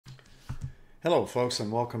Hello folks,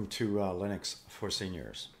 and welcome to Linux for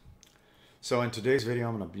Seniors. So in today's video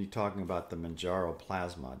I'm going to be talking about the Manjaro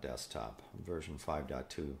Plasma desktop version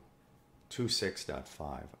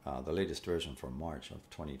 5.2.26.5, the latest version for March of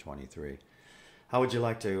 2023. How would you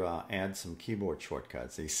like to add some keyboard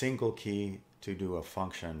shortcuts, a single key to do a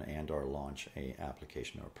function and or launch a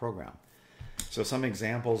application or program? So some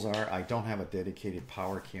examples are, I don't have a dedicated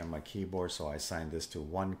power key on my keyboard, so I assign this to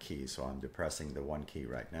one key. So I'm depressing the one key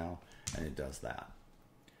right now, and it does that.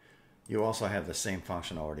 You also have the same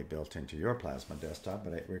function already built into your Plasma desktop,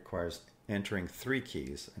 but it requires entering 3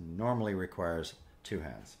 keys and normally requires 2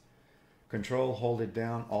 hands. Control, hold it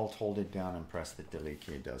down, Alt, hold it down, and press the delete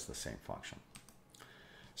key. It does the same function.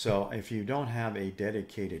 So if you don't have a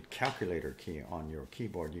dedicated calculator key on your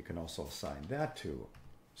keyboard, you can also assign that to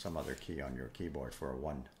some other key on your keyboard for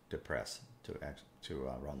one to press to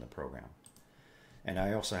run the program. And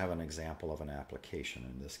I also have an example of an application.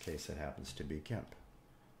 In this case, it happens to be GIMP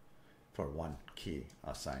for one key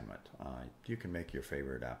assignment. You can make your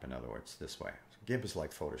favorite app, in other words, this way. GIMP is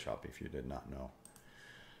like Photoshop, if you did not know.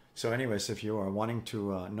 So anyways, if you are wanting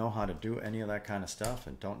to know how to do any of that kind of stuff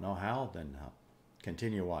and don't know how, then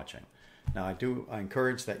continue watching. Now I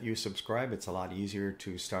encourage that you subscribe. It's a lot easier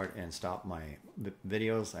to start and stop my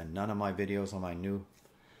videos, and none of my videos on my new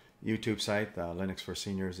YouTube site, Linux for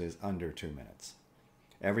Seniors, is under 2 minutes.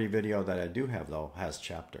 Every video that I do have, though, has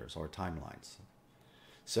chapters or timelines.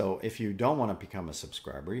 So if you don't want to become a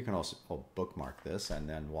subscriber, you can also bookmark this and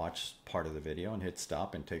then watch part of the video and hit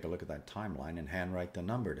stop and take a look at that timeline and handwrite the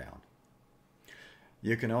number down.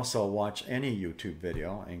 You can also watch any YouTube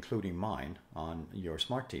video, including mine, on your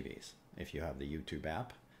smart TVs. If you have the YouTube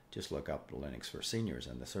app, just look up Linux for Seniors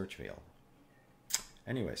in the search field.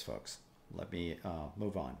 Anyways, folks, let me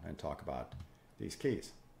move on and talk about these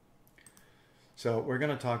keys. So we're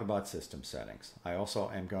going to talk about system settings. I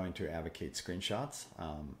also am going to advocate screenshots.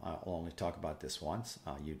 I'll only talk about this once.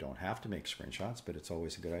 You don't have to make screenshots, but it's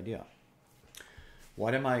always a good idea.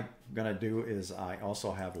 What am I going to do is I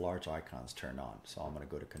also have large icons turned on. So I'm going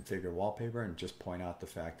to go to Configure Wallpaper and just point out the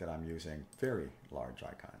fact that I'm using very large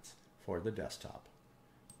icons for the desktop,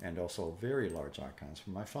 and also very large icons for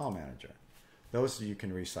my file manager. Those you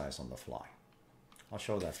can resize on the fly. I'll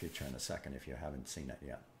show that feature in a second if you haven't seen it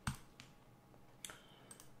yet.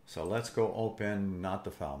 So let's go open, not the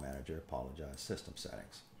file manager, apologize, system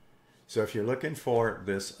settings. So if you're looking for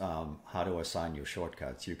this, how to assign your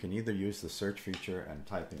shortcuts, you can either use the search feature and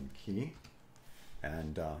type in key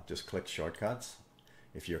and just click shortcuts.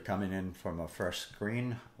 If you're coming in from a fresh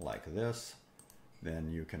screen like this,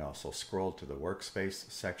 then you can also scroll to the workspace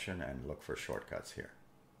section and look for shortcuts here.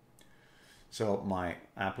 So my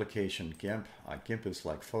application GIMP, GIMP is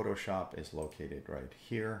like Photoshop, is located right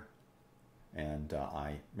here. And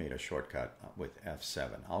I made a shortcut with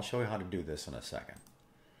F7. I'll show you how to do this in a second.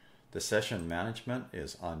 The session management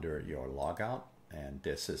is under your logout, and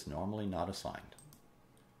this is normally not assigned.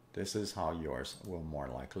 This is how yours will more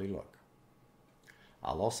likely look.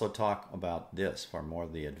 I'll also talk about this for more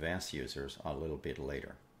of the advanced users a little bit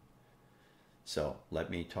later. So let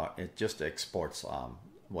me talk, it just exports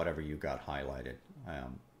whatever you got highlighted.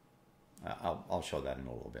 I'll show that in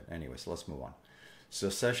a little bit. Anyways, let's move on. So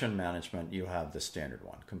session management, you have the standard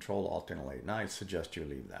one, Control, Alt, and Delete. Now I suggest you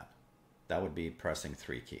leave that. That would be pressing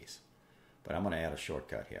 3 keys. But I'm going to add a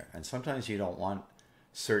shortcut here. And sometimes you don't want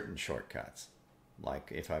certain shortcuts. Like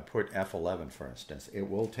if I put F11, for instance, it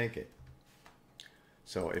will take it.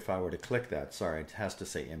 So if I were to click that, sorry, it has to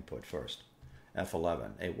say input first.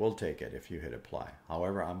 F11, it will take it if you hit apply.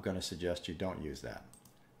 However, I'm going to suggest you don't use that.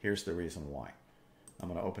 Here's the reason why. I'm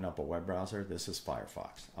going to open up a web browser. This is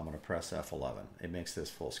Firefox. I'm going to press F11. It makes this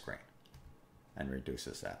full screen and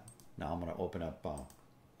reduces that. Now I'm going to open up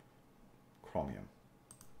Chromium,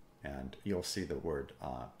 and you'll see the word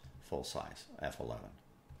full size, F11.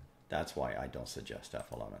 That's why I don't suggest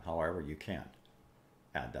F11. However, you can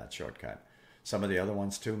add that shortcut. Some of the other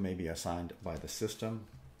ones too may be assigned by the system.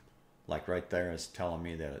 Like right there is telling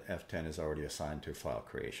me that F10 is already assigned to file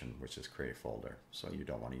creation, which is create folder. So you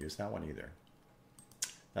don't want to use that one either.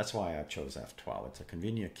 That's why I chose F12. It's a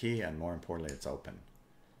convenient key, and more importantly, it's open.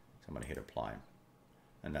 So I'm going to hit apply,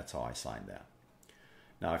 and that's how I signed that.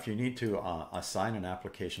 Now, if you need to assign an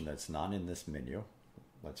application that's not in this menu,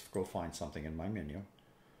 let's go find something in my menu.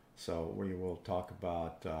 So we will talk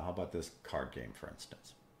about, how about this card game, for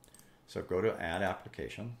instance. So go to Add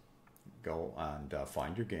Application, go and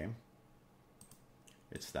find your game.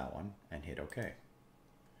 It's that one, and hit OK.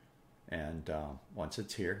 And once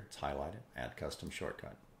it's here, it's highlighted, Add Custom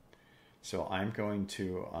Shortcut. So I'm going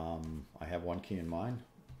to, I have one key in mind,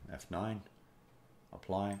 F9,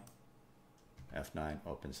 apply, F9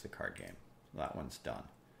 opens the card game. that one's done.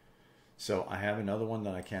 So I have another one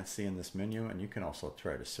that I can't see in this menu, and you can also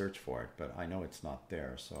try to search for it, but I know it's not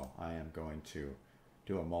there, so I am going to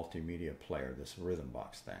do a multimedia player, this rhythm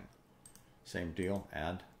box thing. Same deal,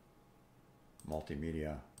 add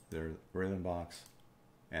multimedia, the rhythm box,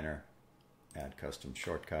 enter, add custom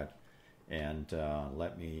shortcut, and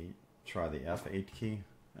let me try the F8 key,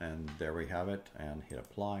 and there we have it, and hit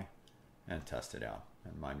apply and test it out,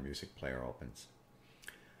 and my music player opens.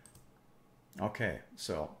 Okay,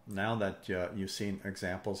 so now that you've seen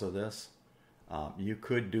examples of this, you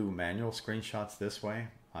could do manual screenshots this way.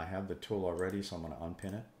 I have the tool already, so I'm going to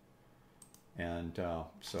unpin it. And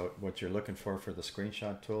so what you're looking for the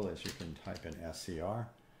screenshot tool is you can type in SCR.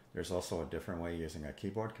 There's also a different way using a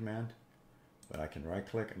keyboard command, but I can right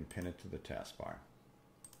click and pin it to the taskbar.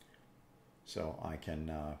 So I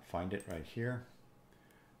can find it right here.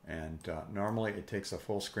 And normally it takes a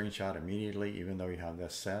full screenshot immediately, even though you have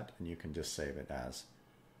this set, and you can just save it as.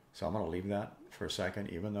 So I'm going to leave that for a second.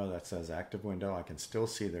 Even though that says active window, I can still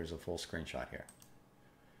see there's a full screenshot here.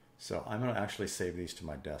 So I'm going to actually save these to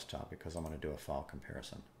my desktop because I'm going to do a file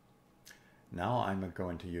comparison. Now I'm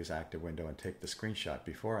going to use active window and take the screenshot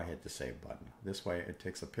before I hit the save button. This way it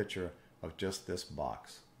takes a picture of just this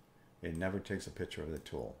box. It never takes a picture of the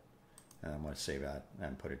tool. And I'm going to save that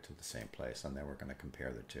and put it to the same place, and then we're going to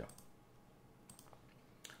compare the two.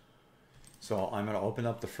 So I'm going to open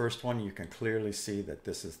up the first one. You can clearly see that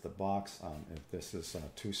this is the box. If this is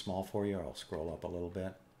too small for you, I'll scroll up a little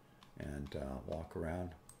bit and walk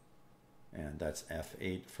around. And that's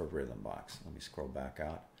F8 for rhythm box. Let me scroll back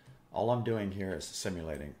out. All I'm doing here is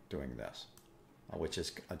simulating doing this, which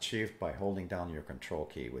is achieved by holding down your control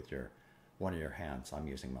key with one of your hands. I'm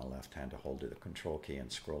using my left hand to hold the control key and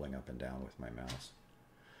scrolling up and down with my mouse.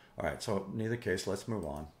 All right, so in either case, let's move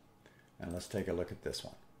on and let's take a look at this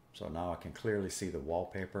one. So now I can clearly see the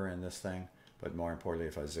wallpaper in this thing, but more importantly,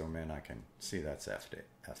 if I zoom in, I can see that's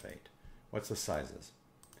F8. What's the sizes?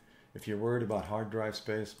 If you're worried about hard drive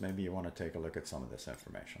space, maybe you want to take a look at some of this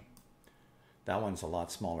information. That one's a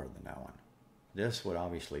lot smaller than that one. This would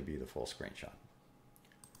obviously be the full screenshot.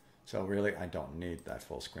 So really, I don't need that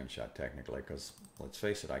full screenshot technically, because let's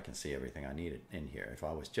face it, I can see everything I needed in here if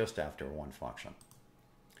I was just after one function.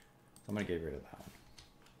 So I'm going to get rid of that one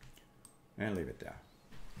and leave it there.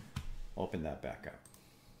 Open that back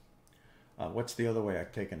up. What's the other way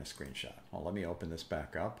I've taken a screenshot? Well, let me open this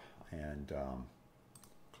back up and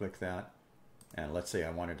click that. And let's say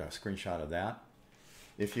I wanted a screenshot of that.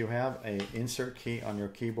 If you have an insert key on your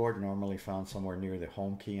keyboard, normally found somewhere near the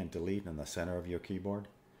home key and delete in the center of your keyboard,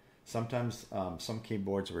 sometimes some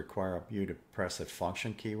keyboards require you to press a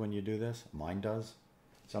function key when you do this. Mine does.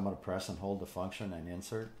 So I'm going to press and hold the function and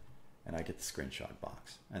insert, and I get the screenshot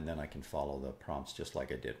box. And then I can follow the prompts just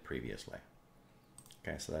like I did previously.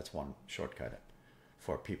 Okay, so that's one shortcut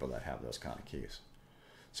for people that have those kind of keys.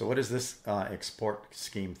 So what is this export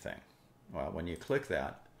scheme thing? Well, when you click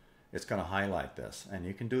that, it's going to highlight this. And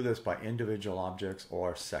you can do this by individual objects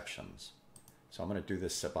or sections. So I'm going to do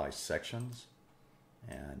this by sections.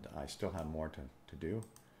 And I still have more to do.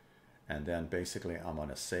 And then basically I'm going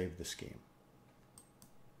to save the scheme.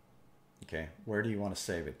 Okay, where do you want to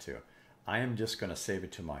save it to? I am just going to save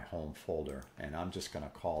it to my home folder, and I'm just going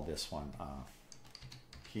to call this one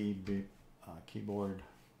keyboard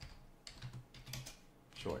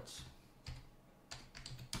shorts.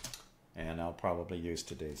 And I'll probably use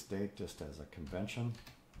today's date just as a convention,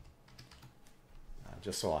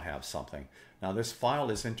 just so I have something. Now this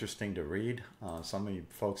file is interesting to read. Some of you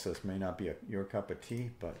folks, this may not be your cup of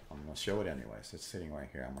tea, but I'm going to show it anyways. It's sitting right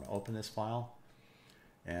here. I'm going to open this file,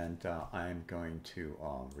 and I'm going to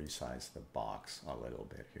resize the box a little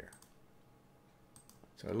bit here.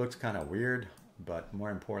 So it looks kind of weird, but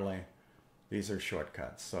more importantly, these are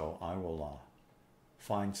shortcuts. So I will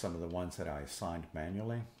find some of the ones that I assigned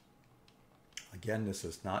manually. Again, this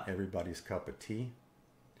is not everybody's cup of tea.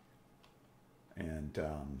 And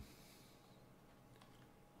I'll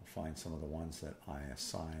find some of the ones that I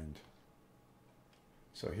assigned.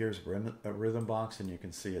 So here's a rhythm box, and you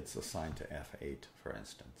can see it's assigned to F8, for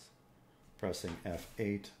instance. Pressing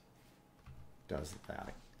F8 does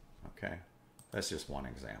that. Okay, that's just one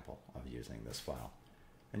example of using this file.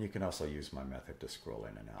 And you can also use my method to scroll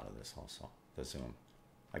in and out of this also, the zoom.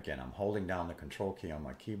 Again, I'm holding down the control key on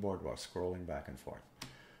my keyboard while scrolling back and forth.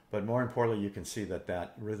 But more importantly, you can see that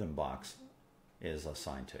that rhythm box is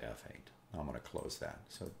assigned to F8. I'm going to close that.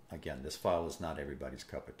 So again, this file is not everybody's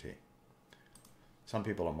cup of tea. Some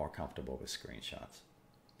people are more comfortable with screenshots.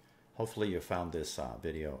 Hopefully you found this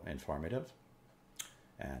video informative.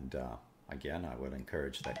 And again, I would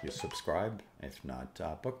encourage that you subscribe. If not,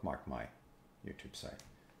 bookmark my YouTube site.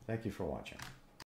 Thank you for watching.